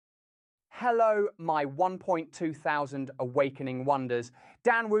Hello, my 1.2 thousand awakening wonders.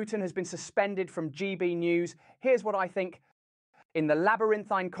 Dan Wootton has been suspended from GB News. Here's what I think. In the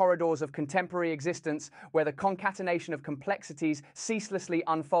labyrinthine corridors of contemporary existence, where the concatenation of complexities ceaselessly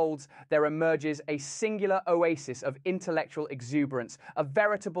unfolds, there emerges a singular oasis of intellectual exuberance, a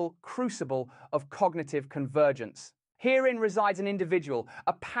veritable crucible of cognitive convergence. Herein resides an individual,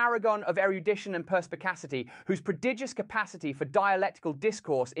 a paragon of erudition and perspicacity, whose prodigious capacity for dialectical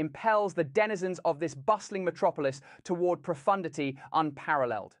discourse impels the denizens of this bustling metropolis toward profundity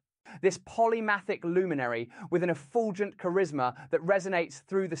unparalleled. This polymathic luminary, with an effulgent charisma that resonates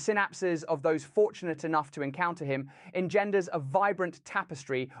through the synapses of those fortunate enough to encounter him, engenders a vibrant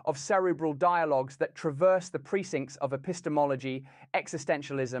tapestry of cerebral dialogues that traverse the precincts of epistemology,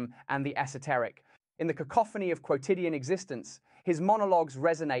 existentialism, and the esoteric. In the cacophony of quotidian existence, his monologues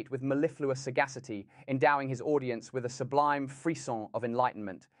resonate with mellifluous sagacity, endowing his audience with a sublime frisson of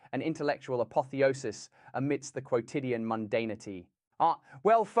enlightenment, an intellectual apotheosis amidst the quotidian mundanity.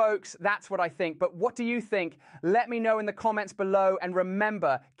 Well, folks, that's what I think. But what do you think? Let me know in the comments below. And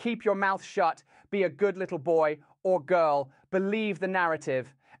remember, keep your mouth shut, be a good little boy or girl, believe the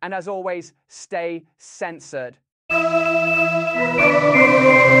narrative, and as always, stay censored.